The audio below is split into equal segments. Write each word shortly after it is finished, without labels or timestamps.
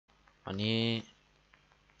วันนี้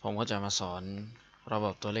ผมก็จะมาสอนระบ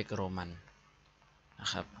บตัวเลขโรมันนะ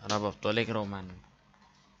ครับระบบตัวเลขโรมัน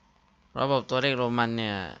เ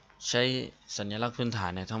นี่ยใช้สัญลักษณ์พื้นฐา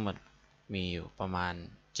นในทั้งหมดมีอยู่ประมาณ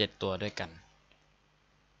7ตัวด้วยกัน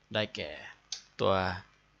ได้แก่ตัว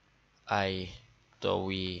i ตัว v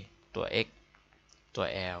ตัว x ตัว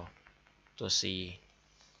l ตัว c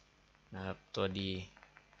นะครับตัว d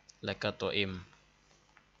และก็ตัว m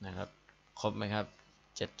นะครับครบไหมครับ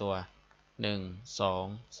7ตัว1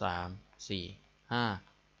 2 3 4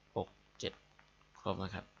 5 6 7ครบน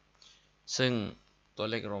ะครับซึ่งตัว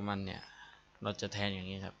เลขโรมันเนี่ยเราจะแทนอย่าง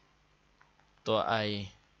นี้ครับตัว i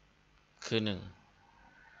คือ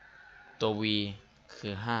1ตัว v คื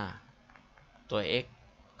อ5ตัว x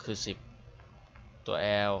คือ10ตัว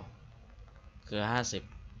l คือ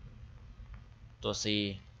50ตัว c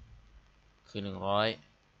คือ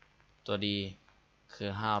100ตัว d คือ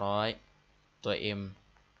500ตัว m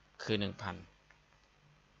คือ 1000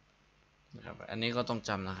นะครับอันนี้ก็ต้องจ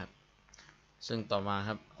ำนะครับซึ่งต่อมาค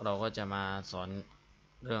รับเราก็จะมาสอน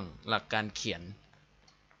เรื่องหลักการเขียน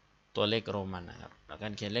ตัวเลขโรมันนะครับหลักกา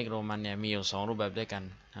รเขียนเลขโรมันเนี่ยมีอยู่2รูปแบบด้วยกัน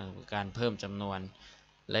คือการเพิ่มจำนวน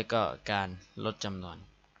และก็การลดจำนวน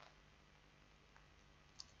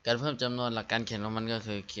การเพิ่มจำนวนหลักการเขียนโรมันก็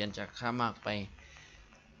คือเขียนจากค่ามากไ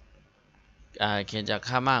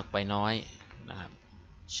ปน้อยนะครับ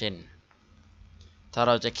เช่นถ้าเ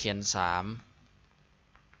ราจะเขียน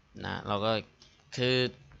3นะเราก็คือ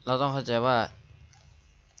เราต้องเข้าใจว่า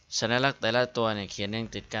สัญลักษณ์แต่ละตัวเนี่ยเขียนเรียง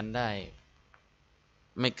ติดกันได้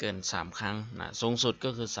ไม่เกิน3ครั้งนะสูงสุดก็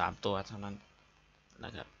คือ3ตัวเท่านั้นน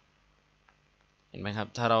ะครับเห็นไหมครับ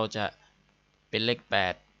ถ้าเราจะเป็นเลข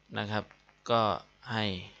8นะครับก็ให้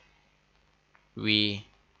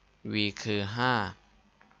v คือ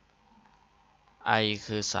5 i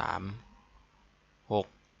คือ3 6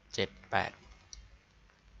 7 8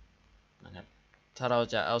นะครับถ้าเรา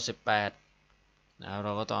จะเอา18นะเร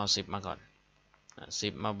าก็ต้องเอา10มาก่อน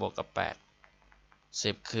10มาบวกกับ8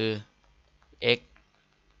 10คือ x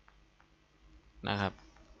นะครับ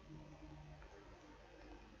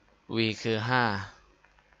v คือ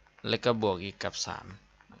5แล้วก็บวกอีกกับ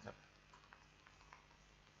3นะครับ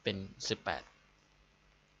เป็น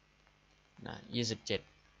18นะ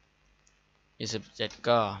27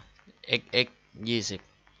ก็ x 20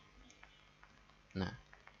นะ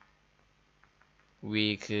v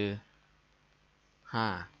คือ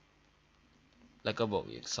5แล้วก็บวก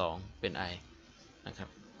อีก2เป็น i นะครับ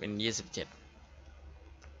เป็น27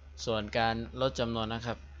ส่วนการลดจำนวนนะค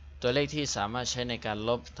รับตัวเลขที่สามารถใช้ในการล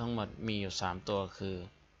บทั้งหมดมีอยู่3ตัวคือ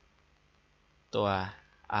ตัว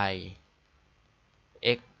i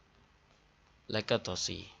x และก็ตัว c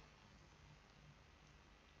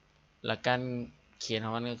หลักการเขียนขอ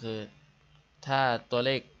งมันก็คือถ้าตัวเ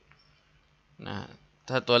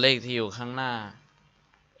ลขที่อยู่ข้างหน้า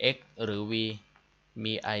x หรือ v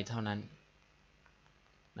มี i เท่านั้น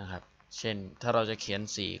นะครับเช่นถ้าเราจะเขียน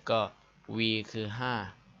4ก็ v คือ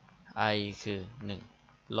5 i คือ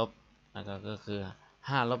1ลบนะครับก็คือ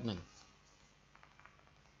5ลบ1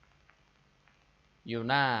อยู่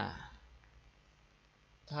หน้า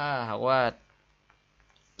ถ้าหากว่า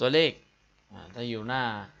ตัวเลขถ้าอยู่หน้า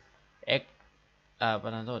x ปร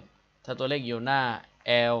ะธานโทษถ้าตัวเลขอยู่หน้า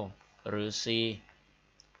l หรือ c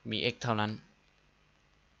มี x เท่านั้น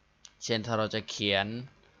เช่นถ้าเราจะเขียน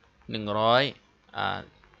90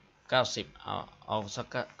เอาสัก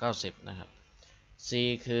90นะครับ c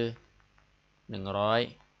คือ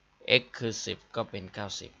100 x คือ10ก็เป็น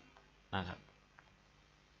90นะครับ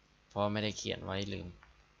เพราะไม่ได้เขียนไว้ลืม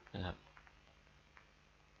นะครับ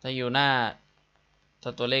ถ้า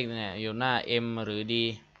ตัวเลขเนี่ยอยู่หน้า m หรือ d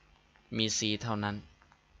มี c เท่านั้น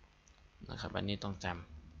นะครับอันนี้ต้องจ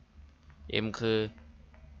ำ m คือ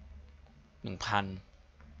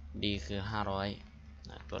1000 d คือ500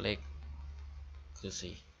นะตัวเลขคือ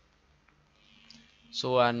 4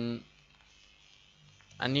ส่วน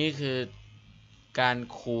อันนี้คือการ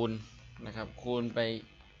คูณนะครับคูณไป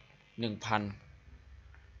 1,000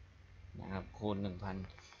นะครับคูณ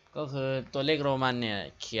 1,000ก็คือตัวเลขโรมันเนี่ย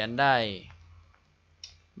เขียนได้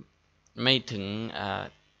ไม่ถึง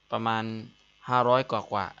ประมาณ500ก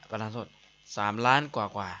ว่าประธานโทษ3 ล้านก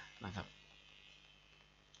ว่านะครับ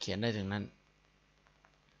เขียนได้ถึงนั้น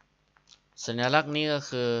สัญลักษณ์นี้ก็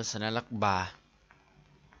คือสัญลักษณ์บาร์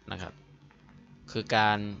นะครับคือก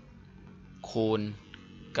ารคูณ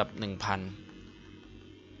กับ 1,000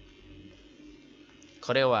เข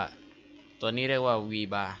าเรียกว่าตัวนี้เรียกว่า v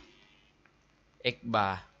bar x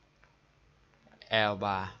bar l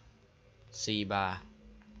bar c bar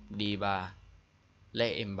d bar และ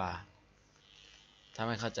m bar ถ้าไ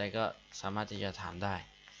ม่เข้าใจก็สามารถที่จะถามได้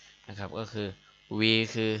นะครับก็คือ v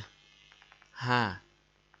คือ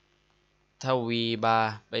 5ถ้า v bar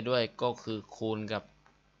ไปด้วยก็คือคูณกับ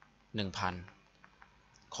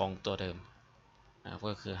 1,000 ของตัวเดิมนะครับ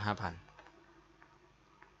ก็คือ 5,000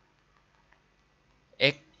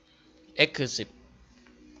 x x คือ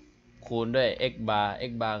 10คูณด้วย x bar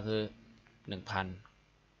x bar คือ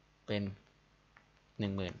 1,000 เป็น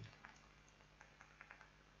 10,000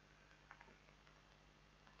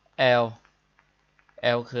 l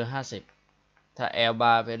l คือ 50ถ้า l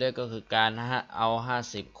bar ไปด้วยก็คือการเอา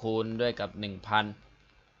 50คูณด้วยกับ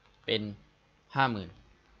 1,000 เป็น 50,000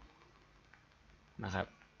 นะครับ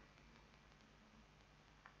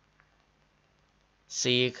c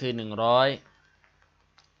คือ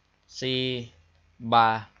 100 c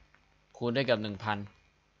bar คูณด้วยกับ 1,000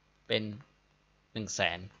 เป็น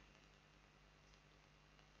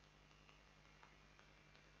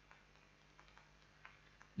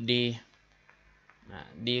 100,000 d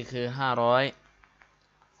d คือ 500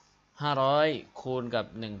คูณกับ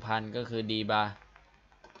 1,000 ก็คือ d bar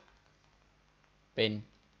เป็น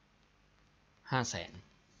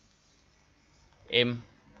 500,000 m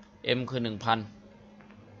m คือ 1,000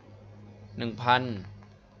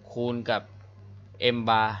คูณกับ m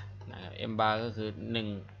bar นะครับ m bar ก็คือ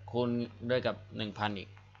1คูณด้วยกับ 1,000 อีก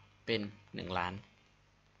เป็น1ล้าน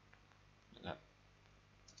นะครับ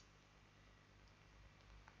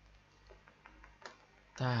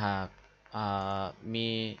ถ้าหากมี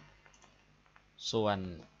ส่วน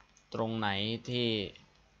ตรงไหนที่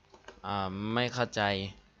ไม่เข้าใจ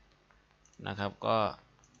นะครับก็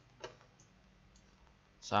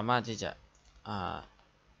สามารถที่จะ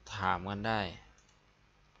ถามกันได้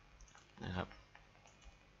นะครับ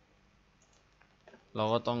เรา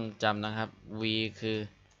ก็ต้องจำนะครับ v คือ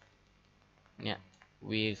เนี่ย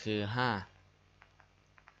v คือ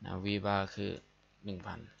5นะ v bar คือ 1,000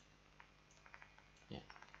 เนี่ย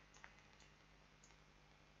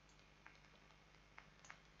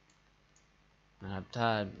นะครับถ้า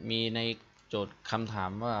มีในโจทย์คำถา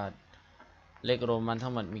มว่าเลขโรมันทั้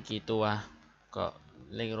งหมดมีกี่ตัวก็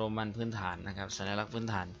เลขโรมันพื้นฐานนะครับสัญลักษณ์พื้น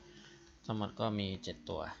ฐานทั้งหมดก็มี7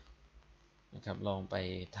ตัวนะครับลองไป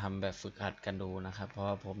ทำแบบฝึกหัดกันดูนะครับเพราะ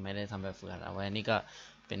ว่าผมไม่ได้ทำแบบฝึกหัดเอาไว้นี่ก็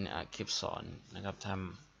เป็นคลิปสอนนะครับท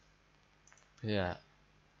ำเพื่อ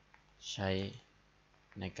ใช้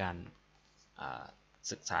ในการ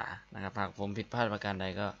ศึกษานะครับหากผมผิดพลาดประการใด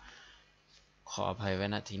ก็ขออภัยไว้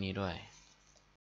ณที่นี้ด้วย